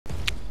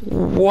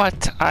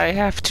What? I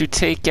have to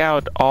take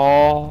out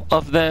all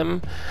of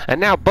them? And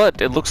now,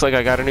 but it looks like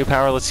I got a new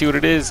power. Let's see what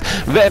it is.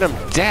 Venom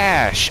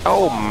Dash!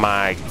 Oh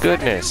my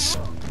goodness.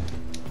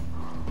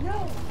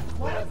 No,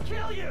 let us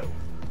kill you.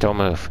 Don't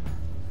move.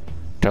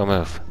 Don't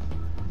move.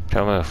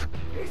 Don't move.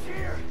 He's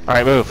here.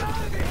 Alright, move.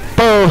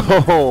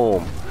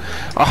 Boom!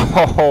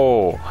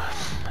 Oh!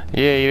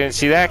 Yeah, you didn't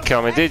see that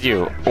coming, did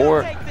you?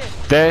 Or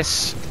this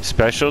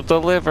special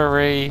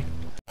delivery.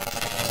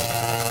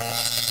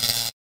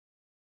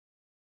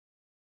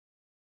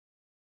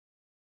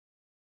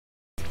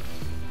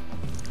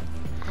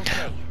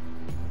 Okay,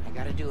 I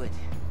gotta do it.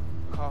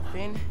 Call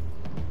Finn,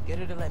 get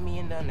her to let me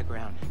in the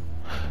underground.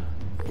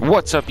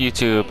 What's up,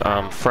 YouTube?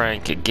 I'm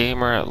Frank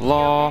Gamer at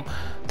Law.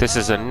 This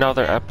is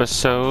another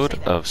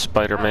episode of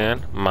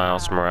Spider-Man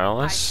Miles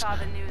Morales.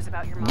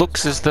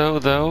 Looks as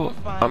though,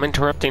 I'm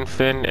interrupting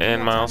Finn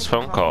and Miles'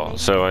 phone call,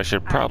 so I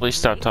should probably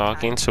stop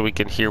talking so we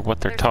can hear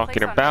what they're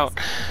talking about.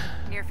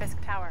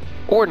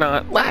 Or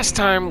not. Last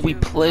time we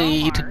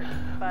played,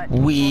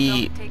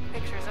 we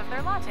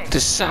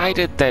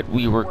decided that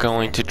we were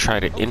going to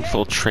try to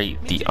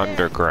infiltrate the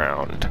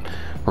underground.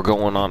 We're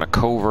going on a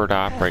covert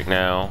op right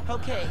now.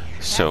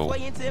 So,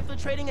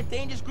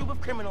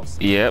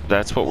 yep,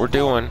 that's what we're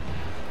doing.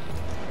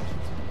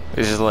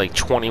 This is like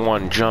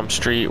 21 Jump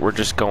Street. We're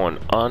just going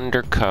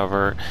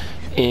undercover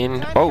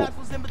in... Oh!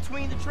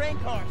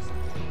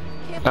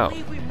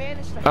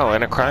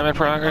 And a crime in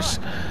progress?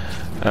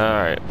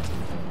 Alright.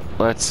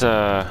 Let's,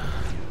 where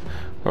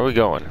are we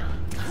going?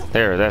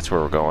 There, that's where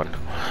we're going.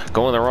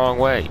 Going the wrong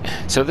way.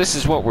 So this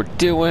is what we're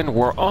doing.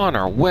 We're on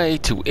our way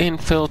to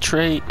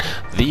infiltrate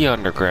the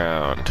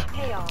underground.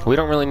 We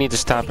don't really need to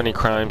stop any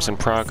crimes in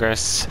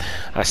progress.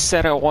 I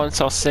said it once,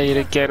 I'll say it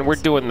again. We're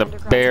doing the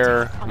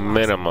bare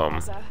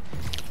minimum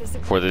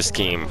for this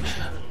game.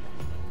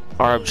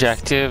 Our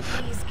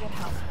objective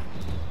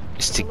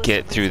is to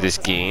get through this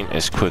game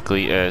as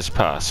quickly as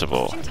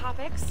possible.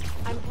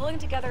 I'm pulling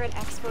together an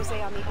expose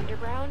on the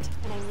underground,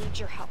 and I need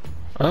your help.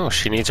 Oh,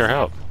 she needs our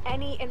help.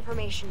 Any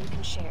information you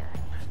can share.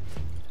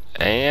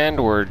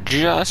 And we're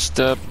just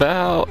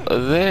about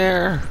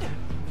there.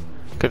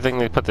 Good thing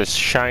they put this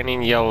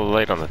shining yellow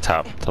light on the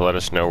top to let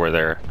us know where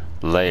their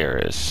lair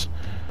is.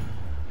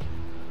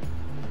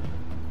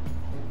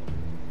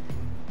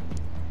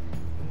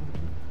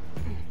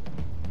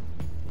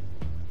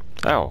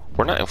 Oh,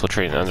 we're not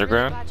infiltrating the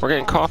underground. We're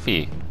getting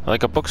coffee,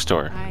 like a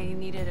bookstore. I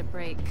needed a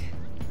break.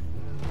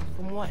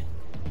 From what?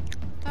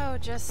 Oh,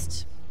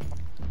 just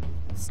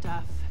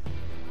stuff.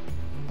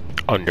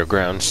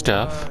 Underground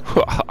stuff.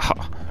 I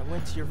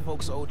went to your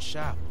folks' old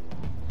shop.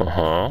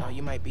 Thought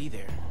you might be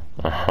there.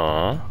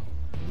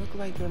 Looked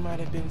like there might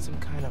have been some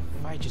kind of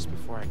fight just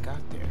before I got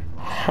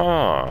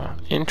there.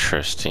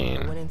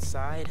 Interesting. I went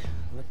inside,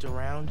 looked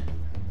around,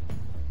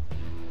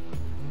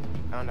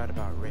 found out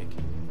about Rick.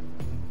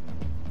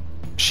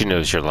 She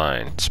knows you're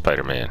lying,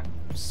 Spider-Man.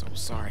 I'm so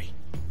sorry.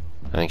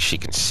 I think she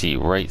can see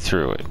right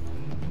through it.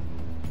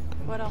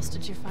 What else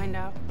did you find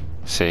out?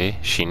 See?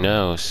 She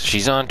knows.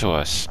 She's onto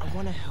us. I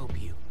want to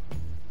help you.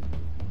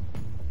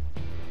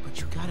 But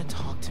you gotta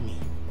talk to me.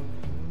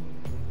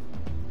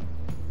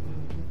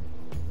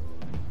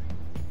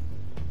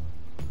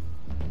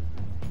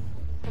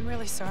 I'm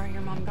really sorry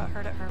your mom got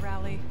hurt at her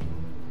rally.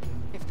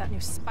 If that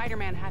new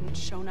Spider-Man hadn't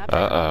shown up, it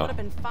would have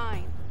been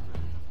fine.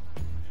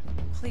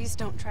 Please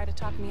don't try to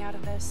talk me out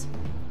of this.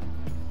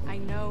 I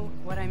know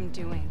what I'm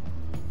doing.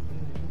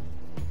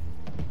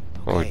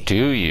 Or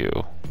do you?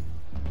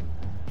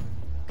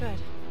 Good.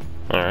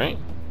 Alright.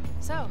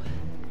 So,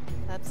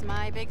 that's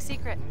my big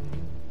secret.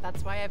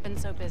 That's why I've been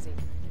so busy.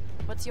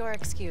 What's your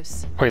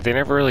excuse? Wait, they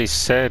never really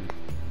said...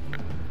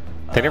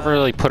 They never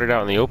really put it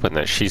out in the open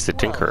that she's the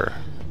Tinkerer.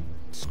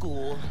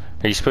 School.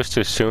 Are you supposed to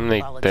assume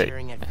that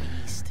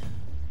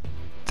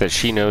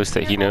she knows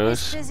that he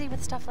knows? You're busy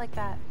with stuff like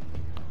that.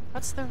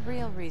 What's the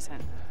real reason?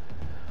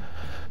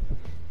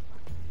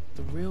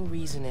 The real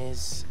reason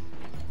is...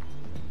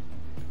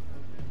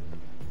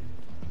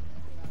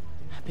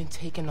 I've been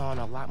taking on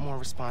a lot more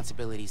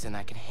responsibilities than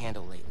I can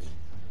handle lately.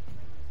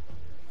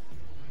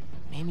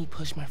 Made me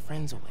push my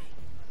friends away.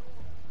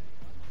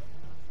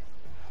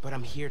 But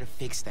I'm here to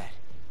fix that.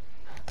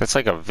 That's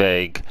like a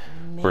vague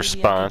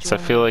response. I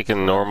feel like in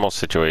a normal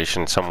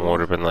situation, someone would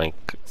have been like,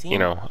 you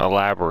know,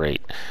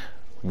 elaborate.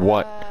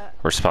 What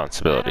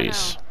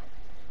responsibilities?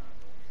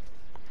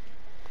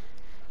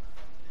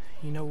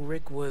 You know,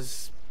 Rick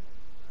was...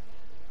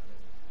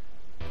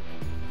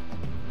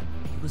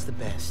 He was the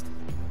best.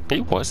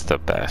 He was the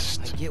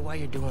best. I get why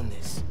you're doing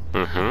this.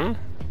 Mm-hmm.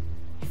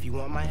 If you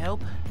want my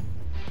help,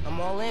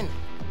 I'm all in.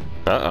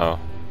 Uh-oh.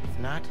 If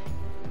not...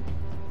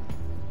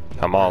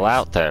 I'm all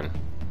out then.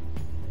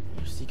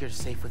 Your secret is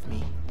safe with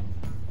me.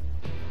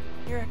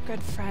 You're a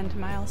good friend,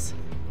 Miles.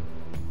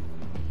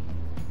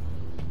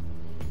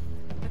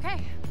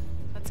 Okay,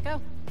 let's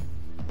go.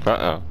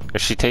 Uh-oh.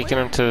 Is she taking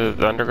him to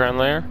the underground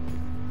lair?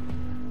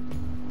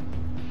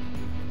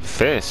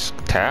 Fisk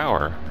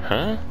Tower,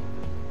 huh?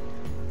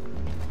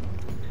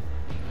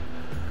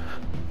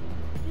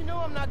 You know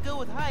I'm not good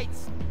with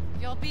heights.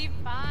 You'll be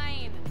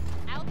fine.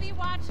 Out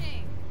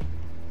watching?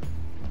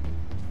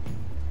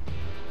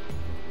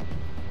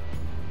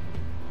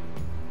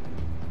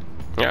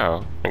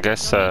 Oh, I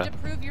guess, You'll need to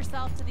prove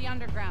yourself to the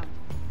underground.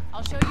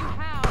 I'll show you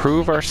how.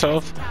 Prove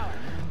ourselves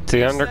to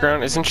the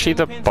underground? Isn't she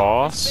the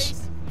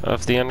boss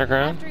of the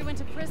underground? After he went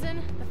to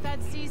prison, the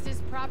feds seized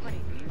his property.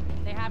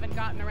 They haven't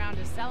gotten around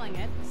to selling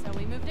it, so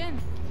we moved in.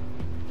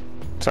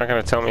 It's not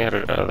gonna tell me how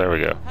to... Oh, there we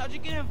go. How'd you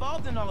get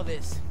involved in all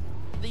this?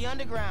 The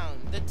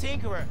underground, the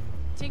Tinkerer.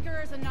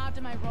 Tinkerer's a nod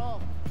to my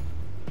role.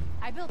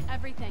 I built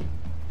everything.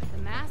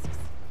 The masks,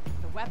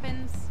 the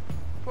weapons.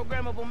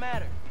 Programmable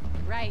matter.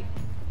 Right.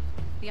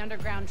 The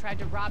underground tried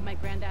to rob my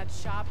granddad's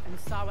shop and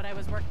saw what I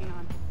was working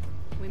on.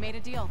 We made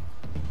a deal.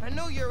 I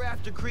know you're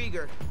after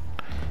Krieger,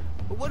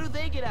 but what do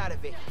they get out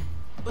of it?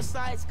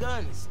 Besides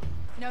guns?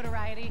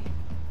 Notoriety.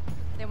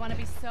 They want to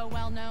be so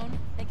well known,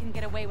 they can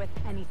get away with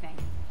anything.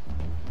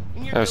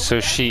 And you're Oh, good so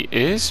with that? she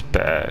is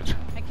bad.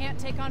 I can't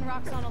take on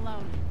Roxxon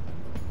alone.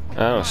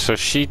 Oh, so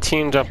she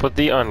teamed up with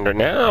the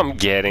Now I'm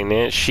getting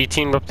it. She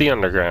teamed up the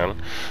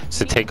underground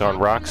to take on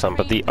Roxxon,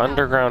 but the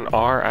underground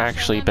are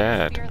actually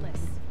bad. Fearless.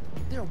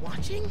 They're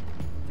watching?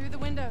 Through the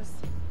windows.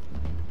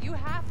 You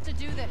have to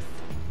do this.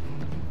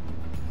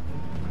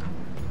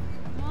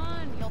 Come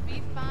on, you'll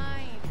be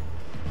fine.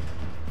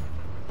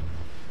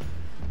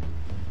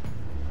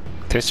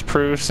 This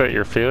proves that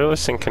you're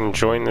fearless and can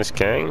join this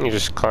gang. You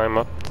just climb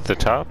up to the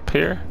top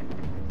here.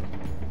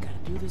 Gotta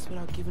do this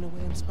without giving away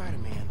I'm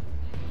Spider-Man.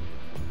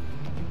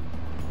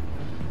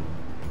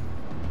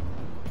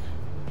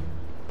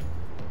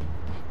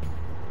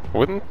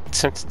 Wouldn't,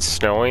 since it's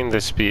snowing,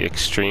 this be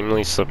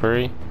extremely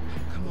slippery?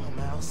 Come on,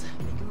 Miles.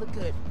 Make it look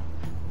good.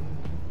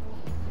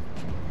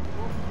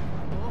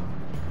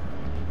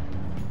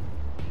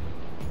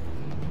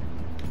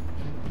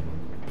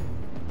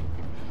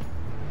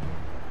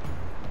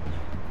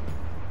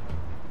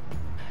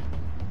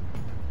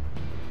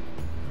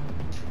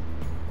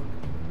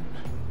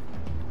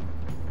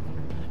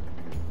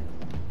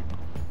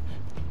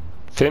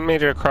 Finn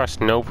made it across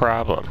no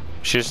problem.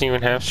 She doesn't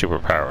even have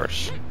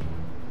superpowers.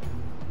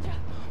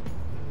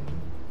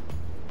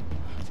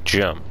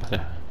 Jump.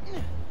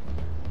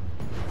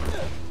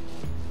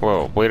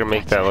 Whoa, way to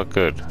make that look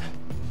good.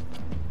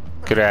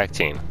 Good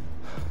acting.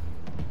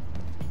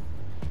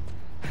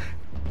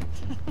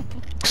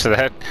 So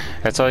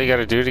that's all you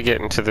gotta do to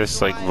get into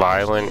this, like,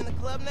 violent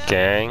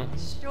gang?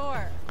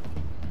 Sure,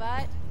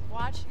 but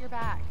watch your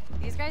back.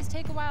 These guys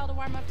take a while to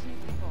warm up to new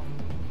people.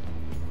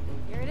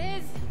 Here it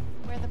is,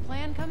 where the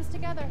plan comes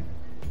together.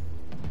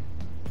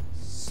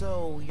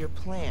 So, your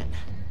plan.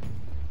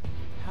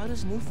 How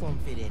does newfound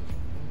fit in?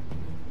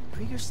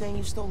 Krieger's saying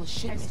you stole a I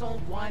shipment.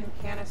 stole one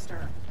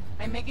canister.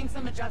 I'm making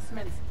some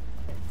adjustments.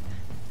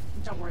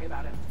 Don't worry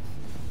about it.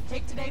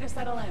 Take today to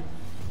settle in.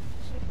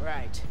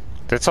 Right.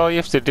 That's all you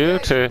have to do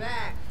to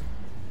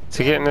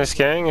get in this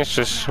gang is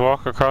just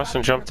walk across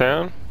and jump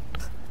down?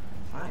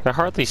 That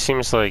hardly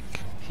seems like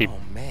he Oh,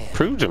 man.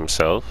 proved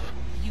himself.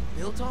 You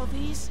built all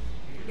these?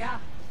 Yeah.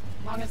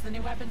 Long as the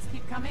new weapons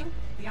keep coming,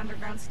 the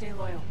underground stay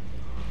loyal.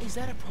 Is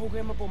that a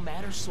programmable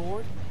matter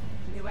sword?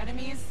 New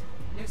enemies,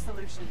 new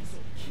solutions.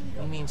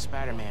 You mean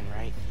Spider-Man,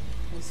 right?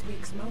 This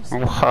week's most.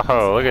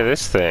 Whoa, look at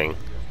this thing.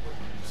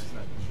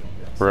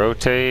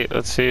 Rotate.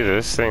 Let's see,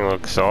 this thing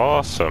looks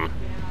awesome.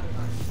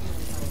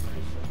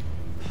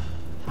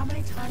 How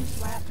many times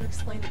do I have to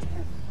explain it to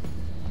him?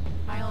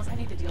 Miles, I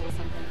need to deal with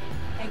something.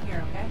 Hang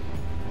here, okay?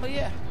 Oh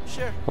yeah,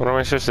 sure. What am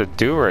I supposed to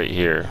do right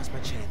here? Now's my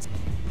chance.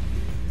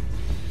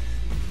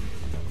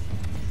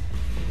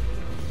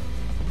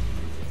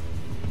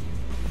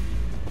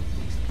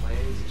 These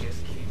players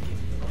just keep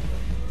getting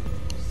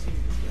better. See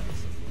these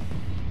guys.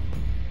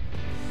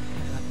 I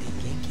thought they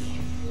Genki.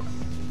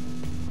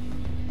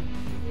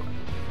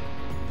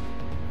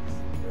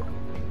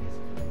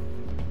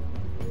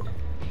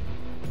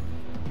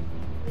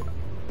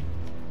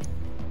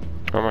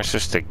 Where am I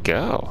supposed to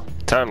go?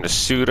 Time to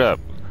suit up.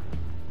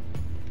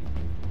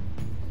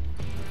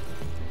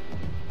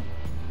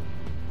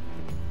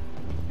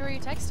 Who are you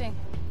texting?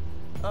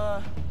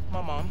 My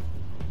mom.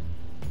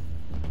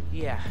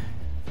 Yeah,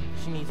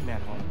 she needs me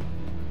at home.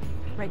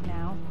 Right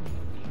now?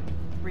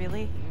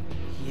 Really?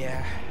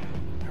 Yeah,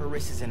 her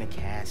wrist is in a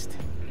cast.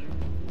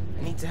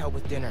 I need to help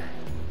with dinner.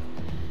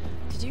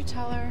 Did you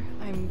tell her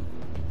I'm...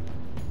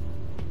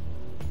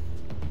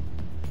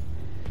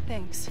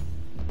 Thanks.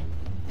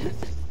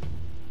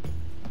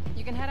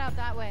 You can head out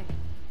that way.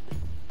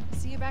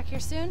 See you back here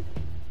soon?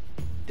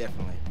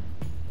 Definitely.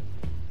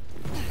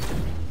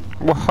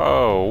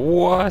 Whoa,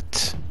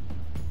 what?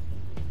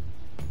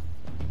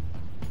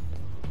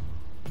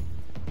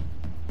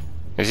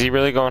 Is he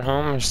really going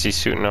home, or is he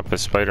suiting up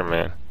as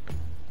Spider-Man?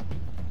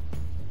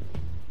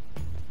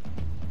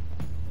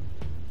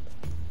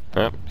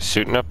 Yep,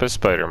 suiting up as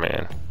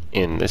Spider-Man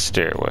in the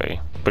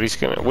stairway. But he's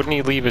gonna... Wouldn't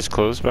he leave his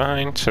clothes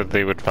behind so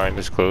they would find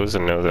his clothes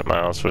and know that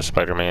Miles was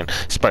Spider-Man?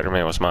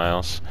 Spider-Man was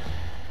Miles.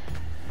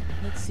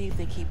 Let's see if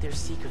they keep their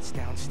secrets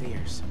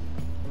downstairs.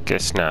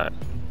 Guess not.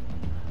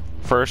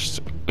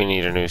 First, we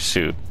need a new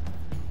suit.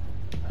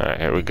 Alright,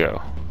 here we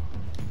go.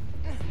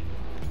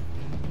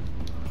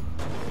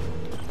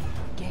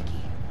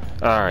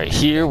 Alright,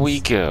 here we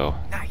go.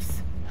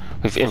 Nice.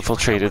 We've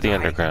infiltrated the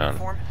underground.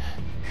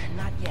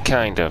 Not yet.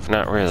 Kind of,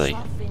 not really.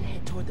 I saw Finn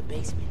head toward the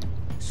basement,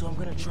 so I'm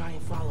gonna try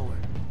and follow her.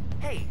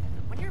 Hey,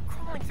 when you're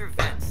crawling through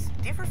vents,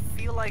 do you ever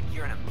feel like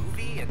you're in a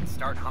movie and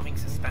start humming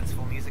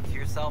suspenseful music to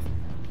yourself?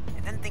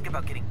 And then think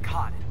about getting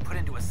caught and put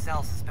into a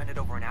cell suspended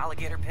over an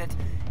alligator pit,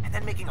 and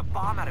then making a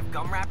bomb out of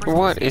gum wrappers?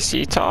 What is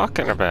he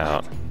talking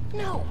about?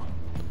 No.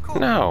 Cool.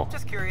 No.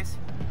 Just curious.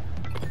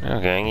 No,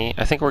 gangy.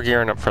 I think we're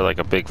gearing up for like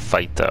a big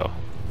fight, though.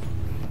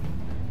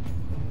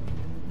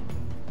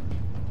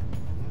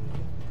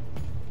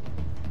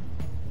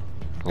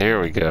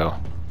 Here we go.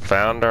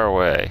 Found our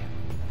way.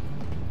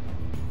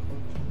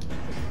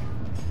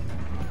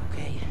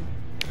 Okay.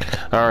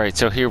 Alright,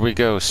 so here we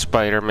go.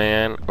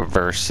 Spider-Man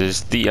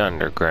versus the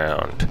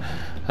underground.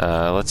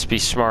 Let's be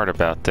smart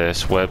about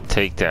this. Web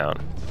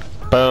takedown.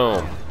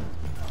 Boom.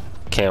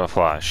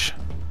 Camouflage.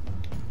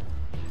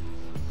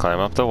 Climb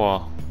up the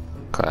wall.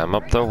 Climb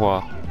up the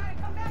wall.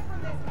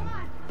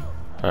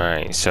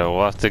 Alright, so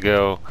we'll have to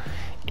go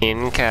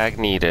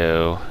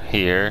incognito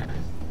here.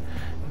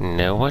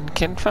 No one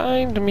can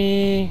find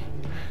me.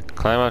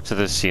 Climb up to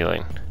the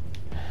ceiling.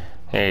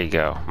 There you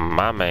go,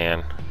 my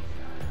man.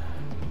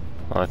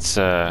 Let's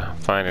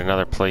find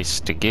another place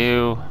to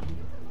go.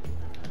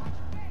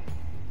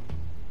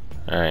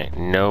 Alright,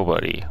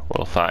 nobody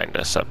will find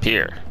us up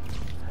here.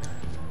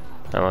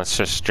 Now let's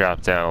just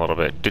drop down a little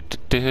bit.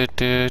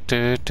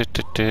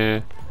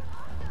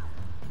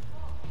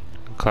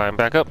 Climb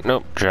back up.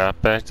 Nope,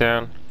 drop back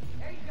down.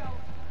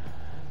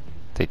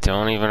 They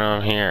don't even know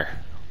I'm here.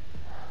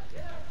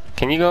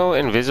 Can you go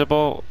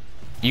invisible?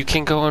 You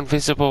can go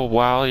invisible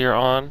while you're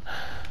on?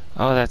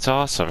 Oh, that's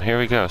awesome. Here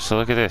we go. So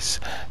look at this.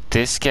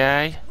 This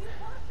guy.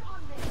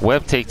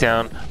 Web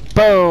takedown.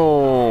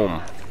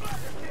 Boom!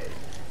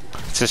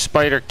 It's a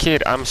Spider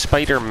Kid. I'm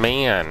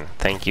Spider-Man.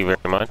 Thank you very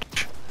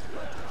much.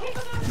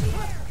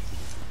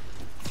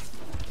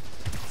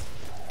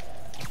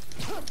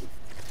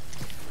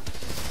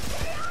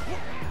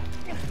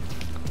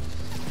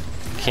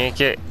 Can't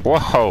get...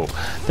 Whoa!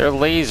 Their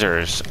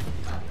lasers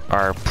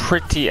are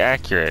pretty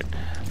accurate.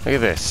 Look at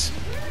this.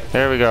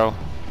 There we go.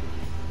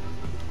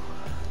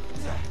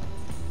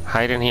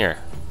 Hide in here.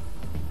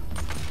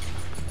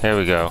 There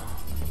we go.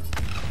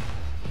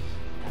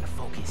 Gotta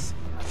focus.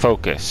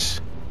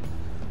 Focus.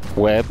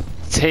 Web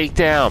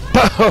takedown.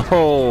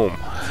 Boom!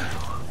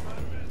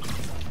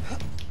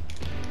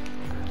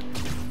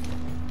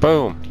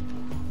 Boom.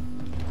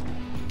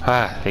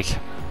 Ah, they...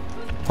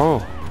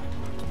 Oh.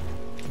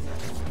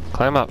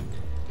 Climb up.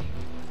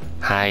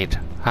 Hide.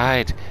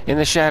 Hide. In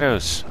the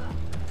shadows.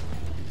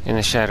 In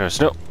the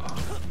shadows. No.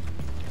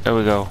 There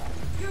we go.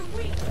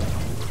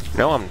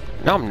 No,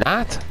 I'm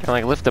not. I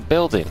like lift the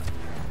building.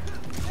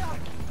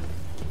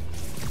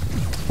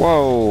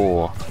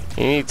 Whoa.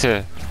 We need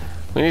to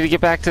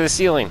get back to the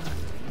ceiling.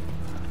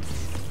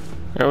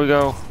 There we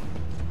go.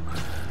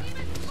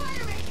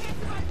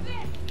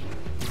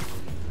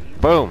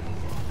 Boom.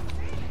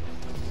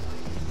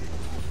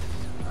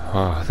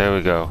 Oh, there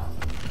we go.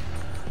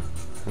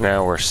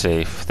 Now we're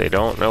safe. They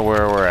don't know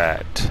where we're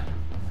at.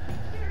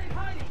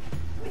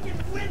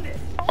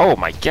 Oh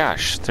my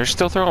gosh, they're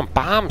still throwing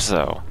bombs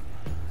though.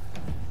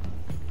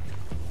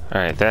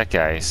 Alright, that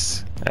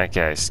guy's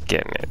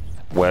getting it.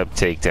 Web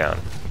takedown.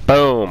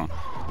 Boom!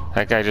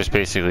 That guy just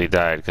basically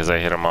died because I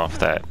hit him off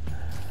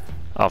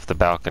the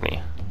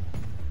balcony.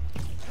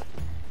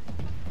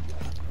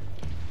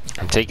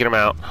 I'm taking them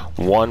out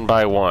one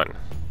by one.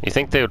 You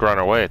think they would run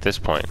away at this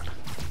point?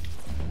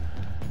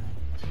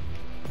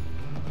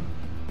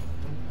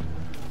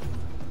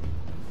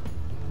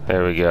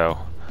 There we go.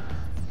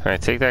 Can I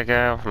take that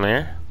guy out from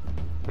there?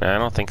 No, I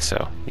don't think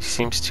so. He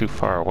seems too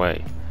far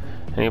away.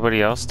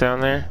 Anybody else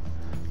down there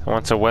that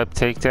wants a web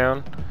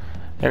takedown?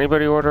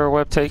 Anybody order a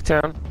web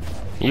takedown?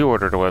 You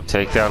ordered a web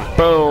takedown.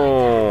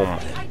 Boom!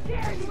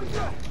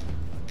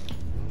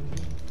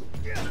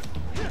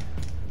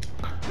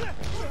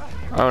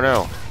 Oh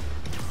no.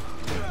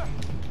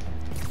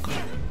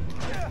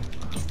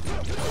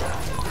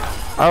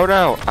 Oh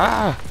no!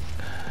 Ah!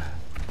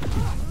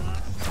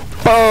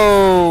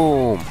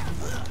 Boom!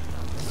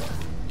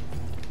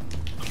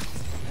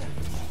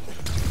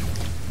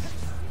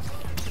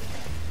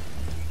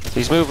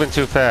 He's moving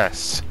too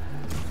fast.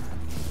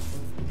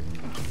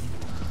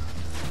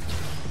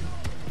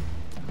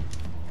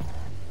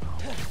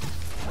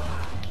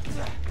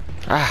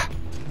 Ah!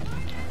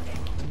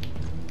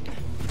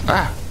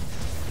 Ah!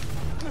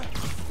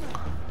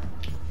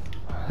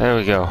 There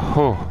we go.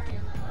 Whew.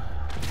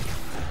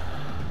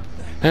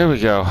 There we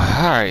go.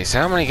 Alright, so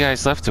how many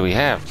guys left do we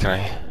have? Can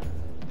I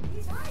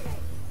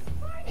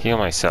heal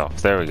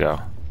myself? There we go.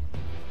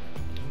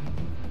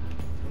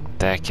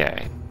 That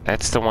guy.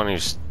 That's the one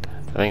who's...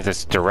 I think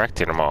that's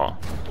directing them all.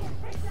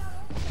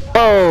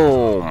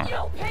 Boom!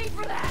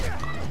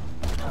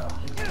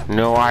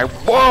 No, I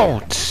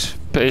won't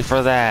pay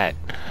for that.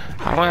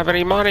 I don't have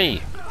any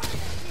money.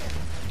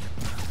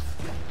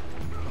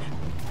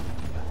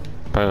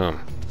 Boom.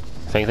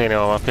 Think they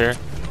know I'm up here?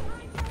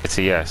 It's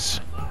a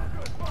yes.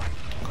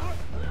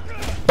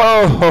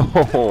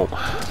 Boom!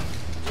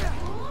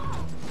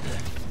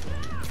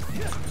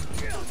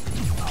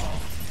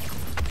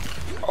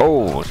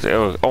 Oh,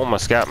 it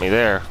almost got me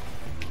there.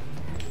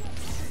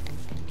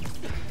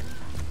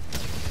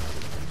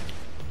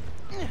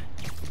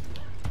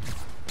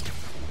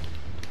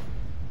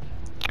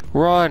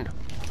 Run!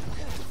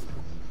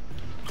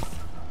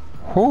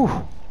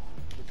 Whew.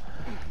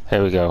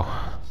 Here we go.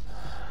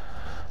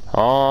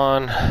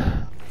 On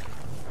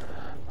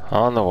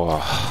the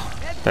wall.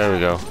 There we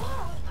go.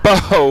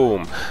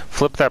 Boom!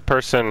 Flip that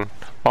person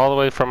all the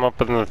way from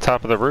up in the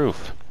top of the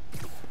roof.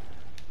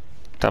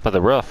 Top of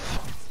the roof.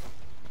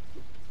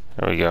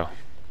 There we go.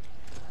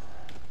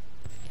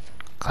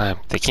 Climb.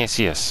 They can't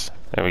see us.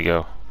 There we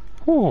go.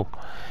 Whew.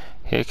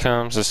 Here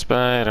comes the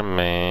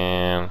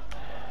Spider-Man.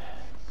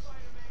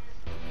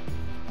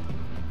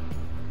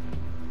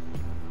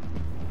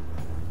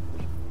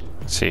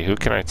 Let's see, who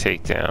can I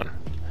take down?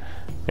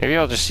 Maybe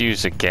I'll just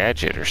use a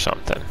gadget or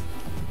something.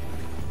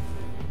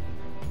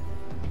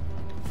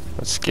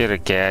 Let's get a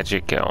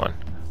gadget going.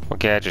 What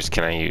gadgets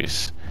can I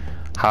use?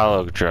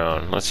 Hollow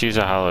drone. Let's use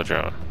a hollow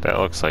drone. That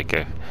looks like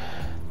a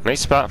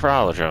nice spot for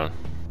hollow drone.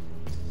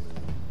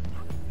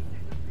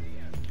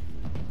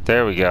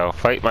 There we go.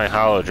 Fight my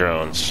hollow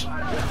drones.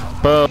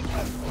 Boom.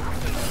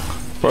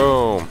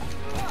 Boom.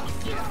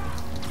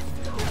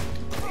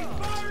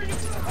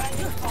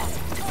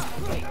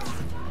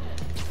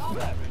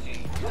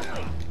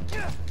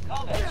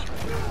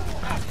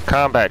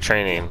 Combat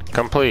training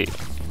complete.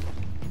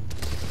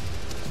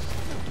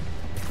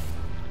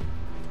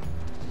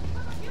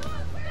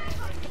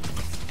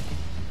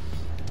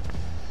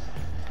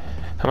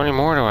 How many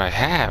more do I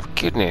have?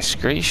 Goodness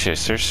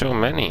gracious, there's so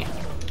many.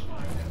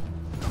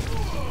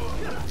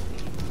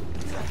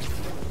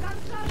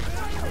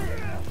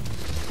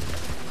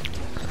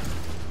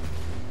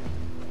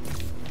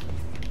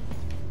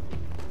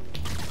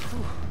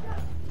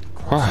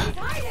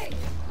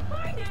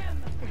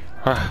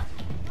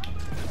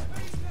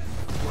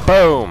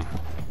 Boom!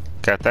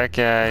 Got that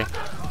guy.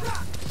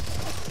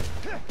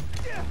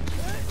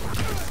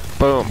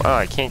 Boom! Oh,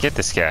 I can't get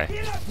this guy.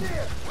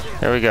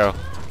 There we go.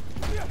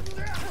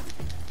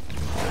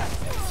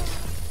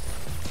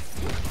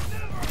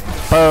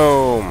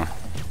 Boom!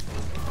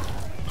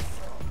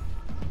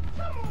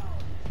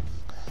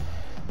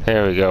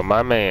 There we go,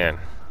 my man.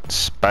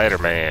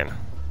 Spider-Man.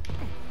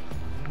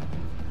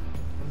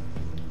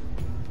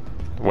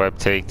 Web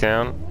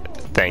takedown.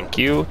 Thank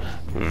you.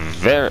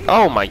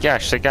 Oh my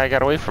gosh, that guy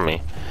got away from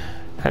me.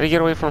 How did he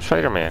get away from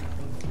Spider-Man?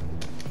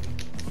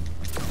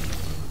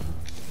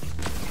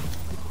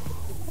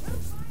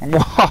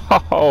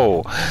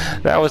 Whoa!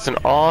 That was an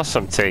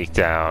awesome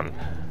takedown.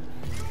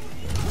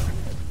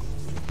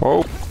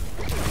 Oh.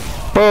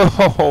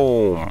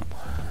 Boom!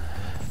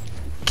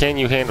 Can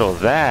you handle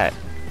that?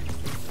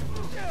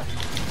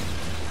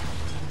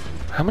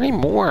 How many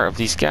more of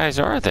these guys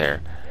are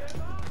there?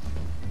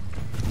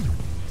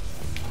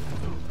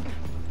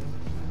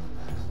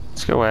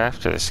 Let's go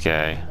after this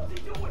guy.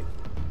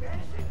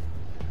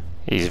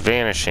 He's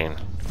vanishing.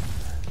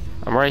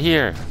 I'm right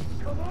here.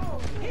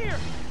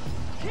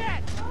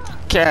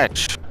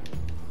 Catch!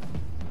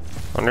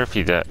 Wonder if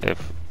he did.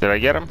 Did I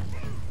get him?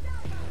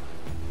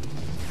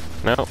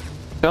 No.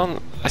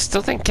 I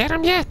still didn't get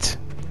him yet.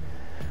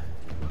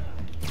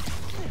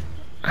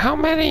 How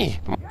many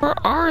more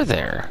are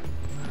there?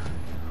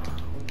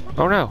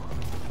 Oh no.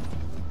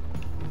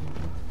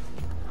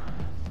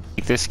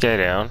 Take this guy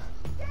down.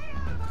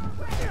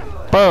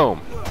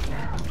 Boom.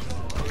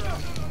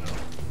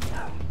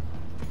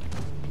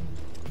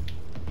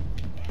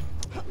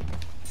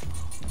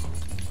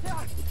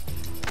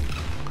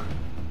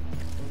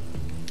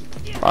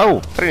 Oh,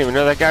 I didn't even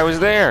know that guy was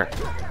there.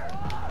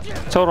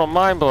 Total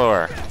mind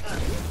blower.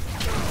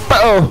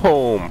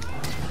 Boom!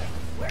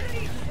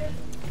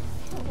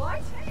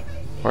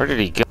 Where did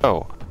he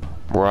go?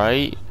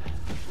 Right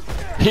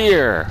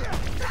here.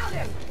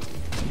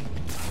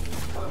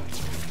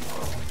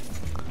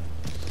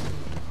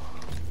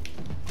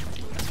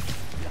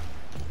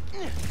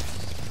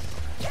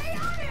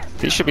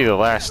 These should be the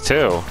last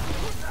two.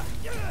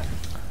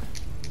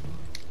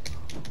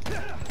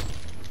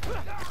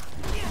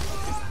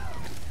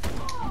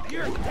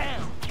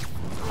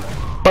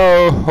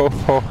 Oh ho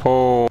ho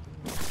ho.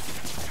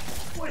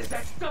 What is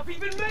that stuff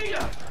even made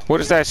of? What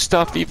is that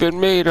stuff even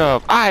made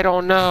of? I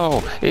don't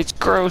know. It's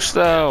gross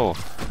though.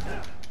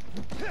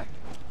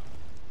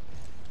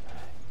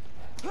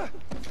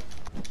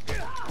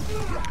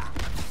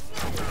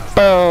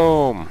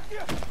 Boom.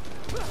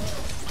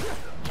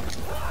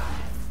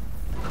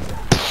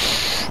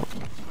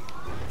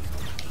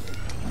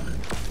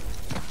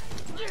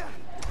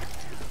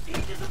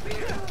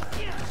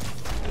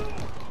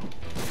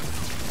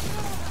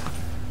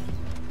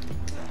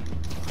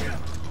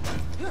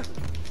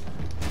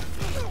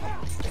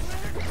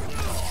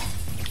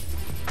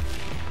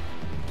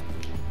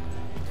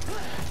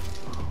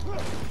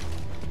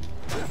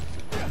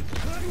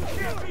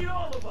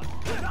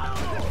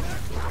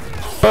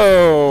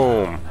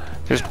 Boom!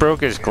 Just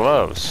broke his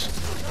gloves.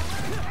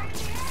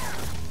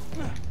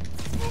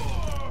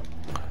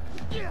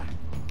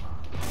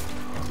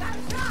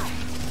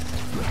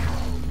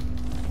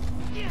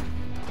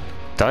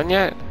 Done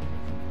yet?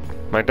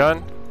 Am I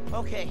done?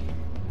 Okay.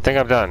 I think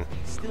I'm done.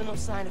 Still no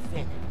sign of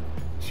Finn.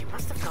 She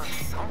must have gone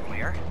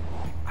somewhere.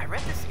 I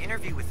read this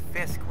interview with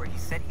Fisk where he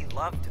said he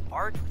loved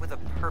art with a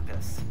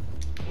purpose.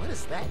 What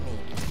does that mean?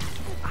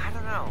 I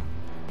don't know.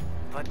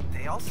 But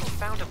they also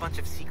found a bunch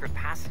of secret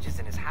passages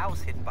in his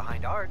house hidden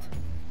behind art.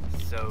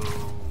 So...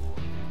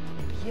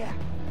 Yeah,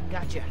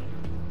 gotcha.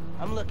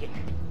 I'm looking.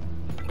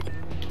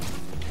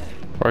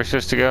 Where are we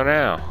supposed to go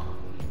now?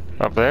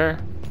 Up there?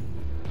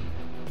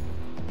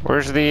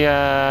 Where's the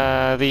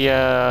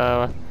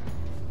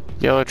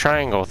yellow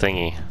triangle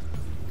thingy?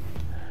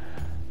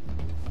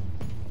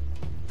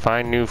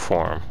 Find new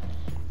form.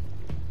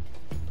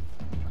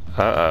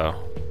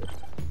 Uh-oh.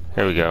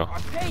 Here we go.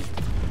 Hey,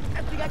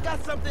 I think I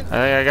got something. I think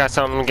I got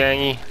something,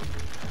 gangy.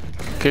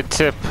 Good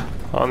tip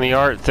on the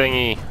art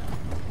thingy.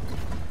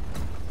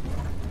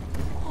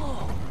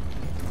 Whoa,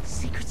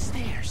 secret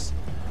stairs.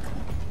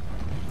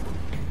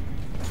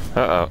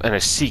 Uh-oh, and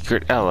a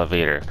secret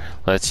elevator.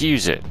 Let's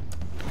use it.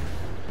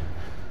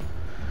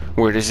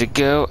 Where does it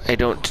go? I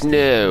don't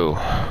know.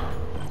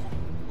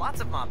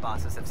 Lots of mob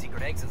bosses have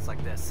secret exits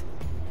like this.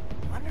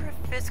 Wonder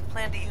if Fisk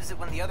planned to use it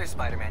when the other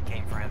Spider-Man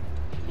came for him.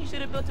 He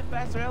should have built a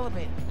faster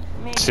elevator.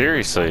 Maybe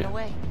Seriously.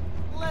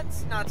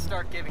 Let's not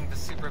start giving the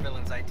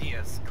supervillains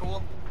ideas,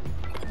 cool?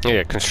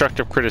 Yeah,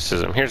 constructive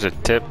criticism. Here's a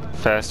tip.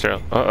 Faster.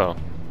 Uh-oh.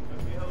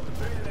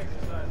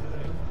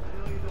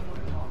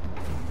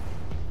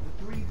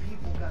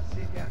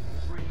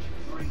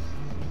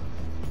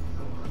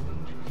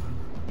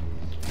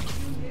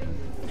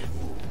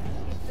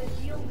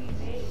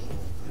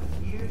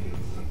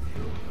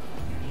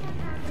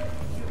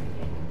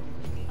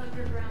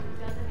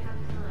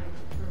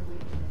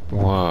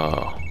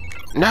 Whoa.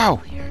 No!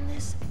 Hearing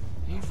this?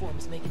 Uniform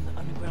is making the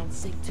underground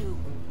sick too.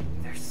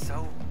 They're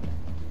so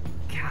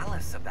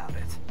callous about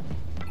it.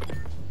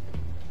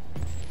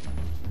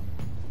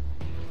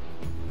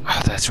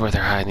 Oh, that's where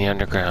they're hiding the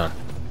underground.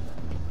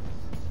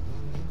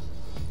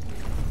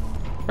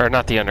 Or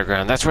not the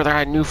underground. That's where they're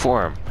hiding new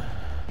form.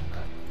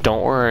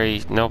 Don't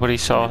worry. Nobody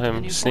saw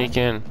him sneak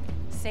in.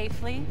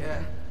 Safely?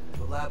 Yeah,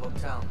 the lab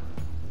uptown.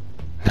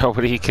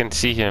 Nobody can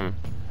see him.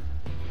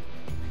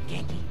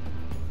 Genki,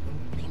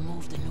 they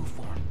moved the new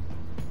form.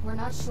 We're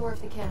not sure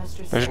if the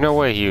canister's There's no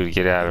way he would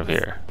get out of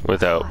here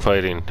without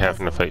having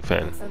to fight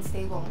Finn. It's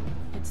unstable.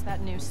 It's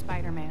that new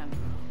Spider-Man.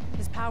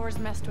 His powers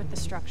messed with the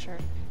structure.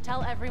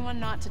 Tell everyone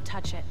not to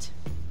touch it.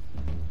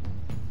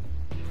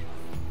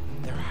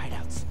 They're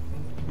hideouts.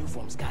 New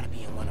form's gotta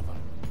be in one of them.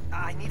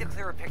 I need a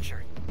clearer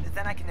picture.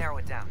 Then I can narrow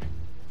it down.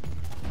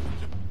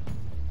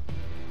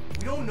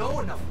 We don't know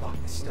enough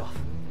about this stuff.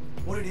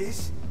 What it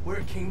is, where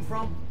it came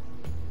from.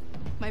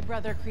 My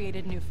brother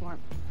created new form.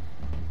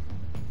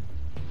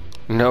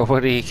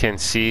 Nobody can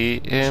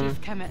see him.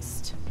 Chief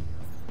chemist.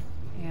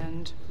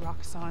 And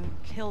Roxxon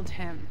killed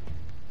him.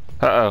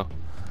 Uh-oh.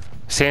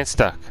 Sand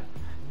stuck.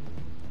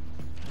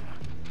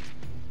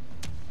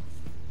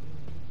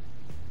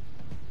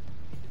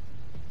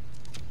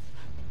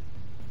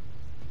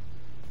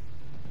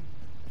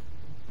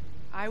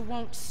 I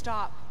won't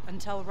stop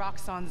until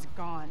Roxxon's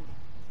gone.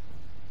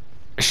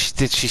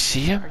 Did she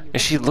see him?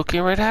 Is she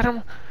looking right at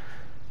him?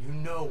 You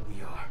know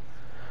we are.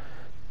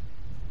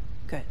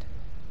 Good.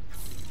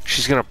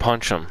 She's gonna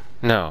punch him.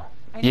 No.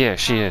 Yeah,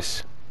 she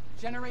is.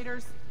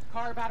 Generators,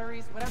 car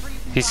batteries, whatever you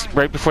can He's find.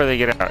 right before they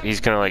get out.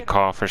 He's gonna like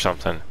cough or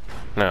something.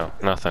 No,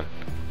 nothing.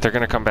 They're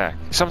gonna come back.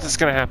 Something's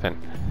gonna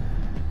happen.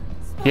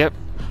 Yep,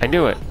 I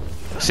knew it.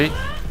 See?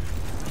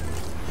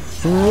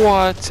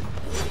 What?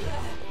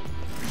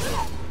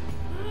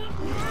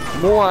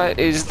 What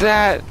is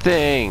that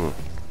thing?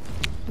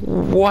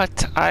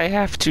 What? I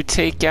have to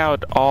take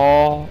out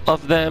all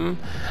of them?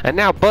 And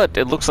now, but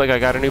it looks like I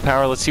got a new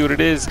power. Let's see what it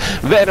is.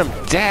 Venom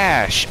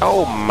Dash!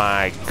 Oh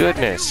my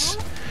goodness.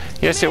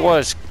 Yes, it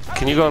was.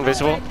 Can you go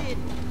invisible?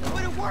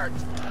 But it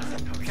worked.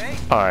 Okay.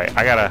 Alright,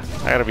 I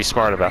gotta be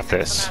smart about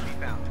this.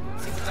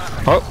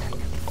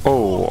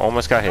 Oh,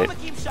 almost got hit. I'm gonna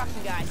keep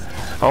shocking guys.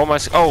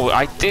 Almost. Oh,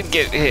 I did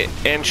get hit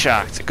and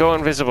shocked. Go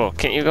invisible.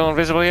 Can't you go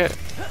invisible yet?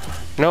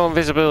 No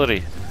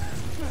invisibility.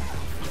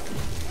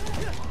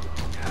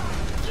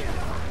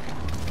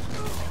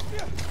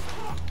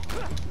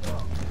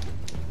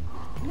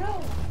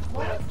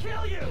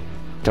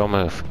 Don't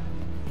move.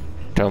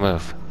 Don't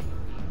move.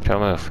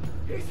 Don't move.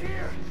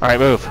 Alright,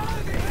 move.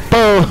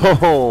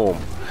 Boom!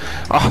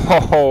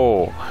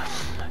 Oh!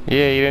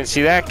 Yeah, you didn't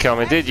see that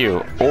coming, did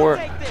you?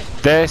 Or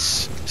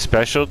this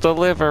special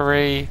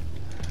delivery.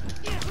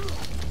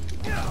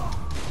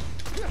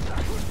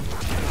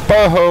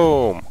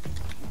 Boom!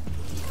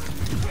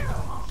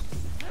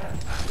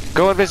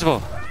 Go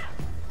invisible.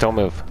 Don't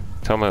move.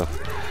 Don't move.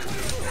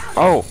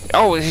 Oh!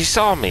 Oh, he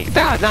saw me.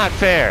 Not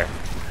fair.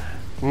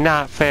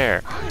 Not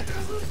fair.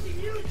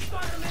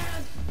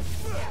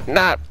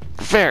 Not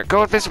fair.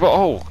 Go invisible.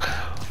 Oh.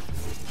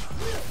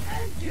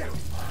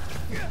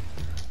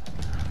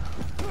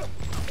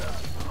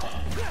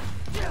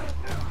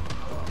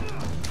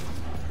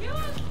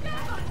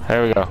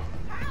 There we go.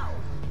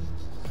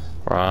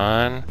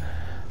 Run.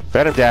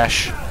 Venom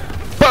Dash.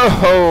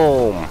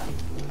 Boom.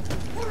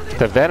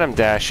 The Venom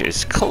dash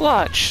is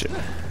clutch.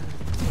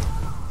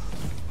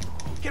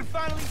 Can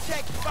finally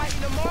check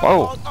fighting them Whoa.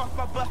 all off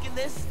my bucket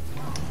list.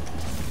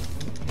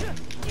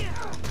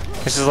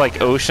 This is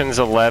like Ocean's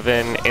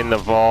 11 in the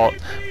vault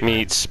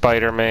meets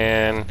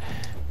Spider-Man.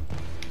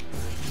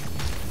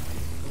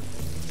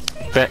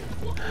 There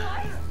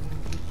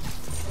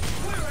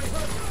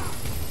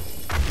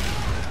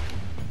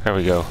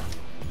we go.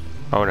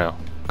 Oh no.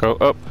 Go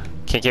up.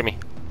 Can't get me.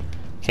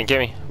 Can't get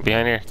me.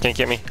 Behind here. Can't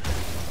get me.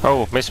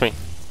 Oh, missed me.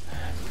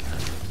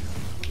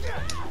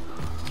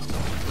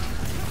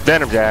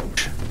 Venom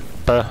dash.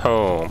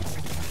 Boom.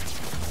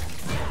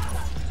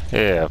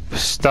 Yeah,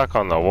 stuck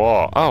on the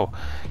wall. Oh,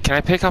 can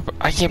I pick up?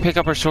 I can't pick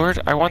up her sword?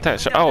 I want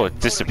that. Oh, it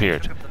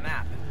disappeared.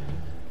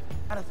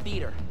 At a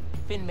theater.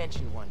 Finn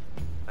mentioned one.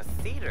 A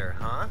theater,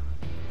 huh?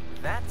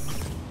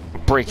 That's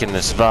Breaking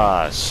this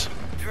vase.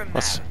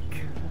 dramatic.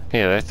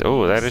 Yeah, that's.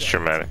 Oh, that is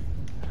dramatic.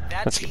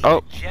 That's the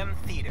oh. Gem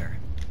Theater.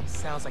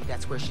 Sounds like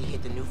that's where she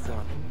hit the new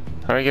form.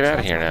 How do I get out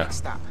of here now? Next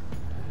stop.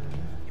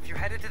 If you're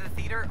headed to the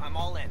theater, I'm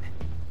all in.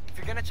 If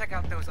you're gonna check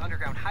out those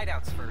underground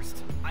hideouts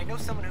first, I know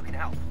someone who can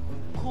help.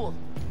 Cool.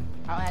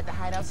 I'll add the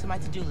hideouts to my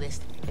to-do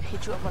list and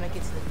hit you up when I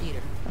get to the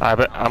theater.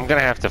 But I'm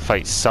gonna have to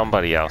fight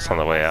somebody else on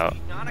the way out.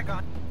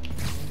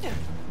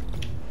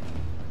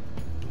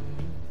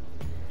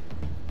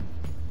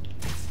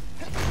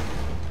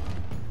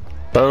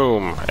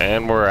 Boom,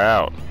 and we're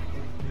out.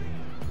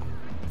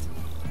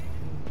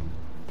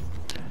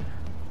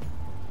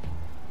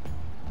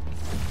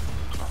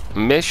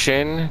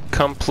 Mission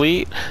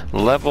complete,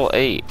 level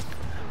 8.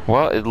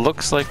 Well, it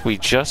looks like we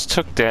just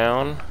took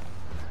down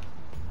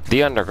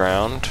the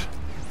underground.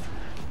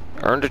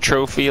 Earned a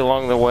trophy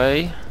along the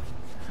way.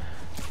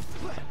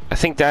 I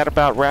think that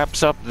about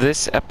wraps up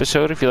this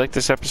episode. If you like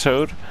this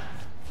episode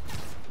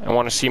and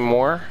want to see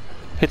more,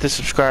 hit the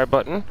subscribe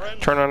button,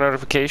 turn on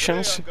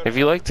notifications. If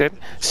you liked it,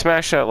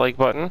 smash that like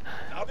button.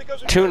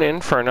 Tune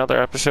in for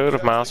another episode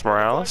of Miles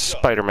Morales,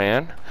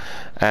 Spider-Man,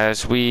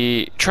 as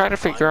we try to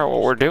figure out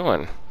what we're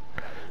doing.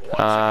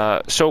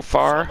 So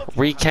far,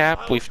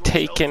 recap, we've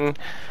taken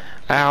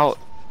out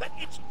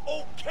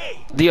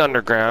the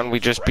underground. We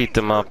just beat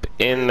them up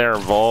in their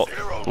vault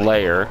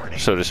lair,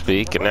 so to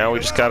speak, and now we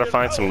just gotta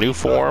find some new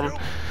form,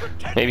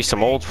 maybe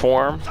some old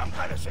form,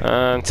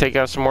 and take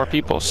out some more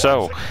people.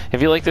 So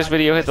if you like this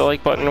video, hit the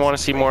like button. Want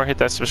to see more, hit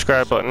that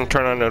subscribe button,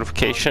 turn on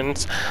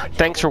notifications.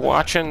 Thanks for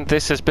watching.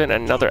 This has been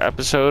another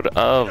episode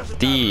of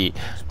the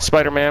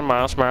Spider-Man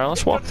Miles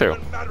Morales walkthrough.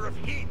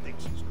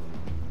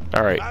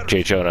 Alright,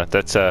 J. Jonah,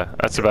 that's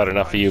about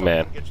enough of you,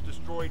 man.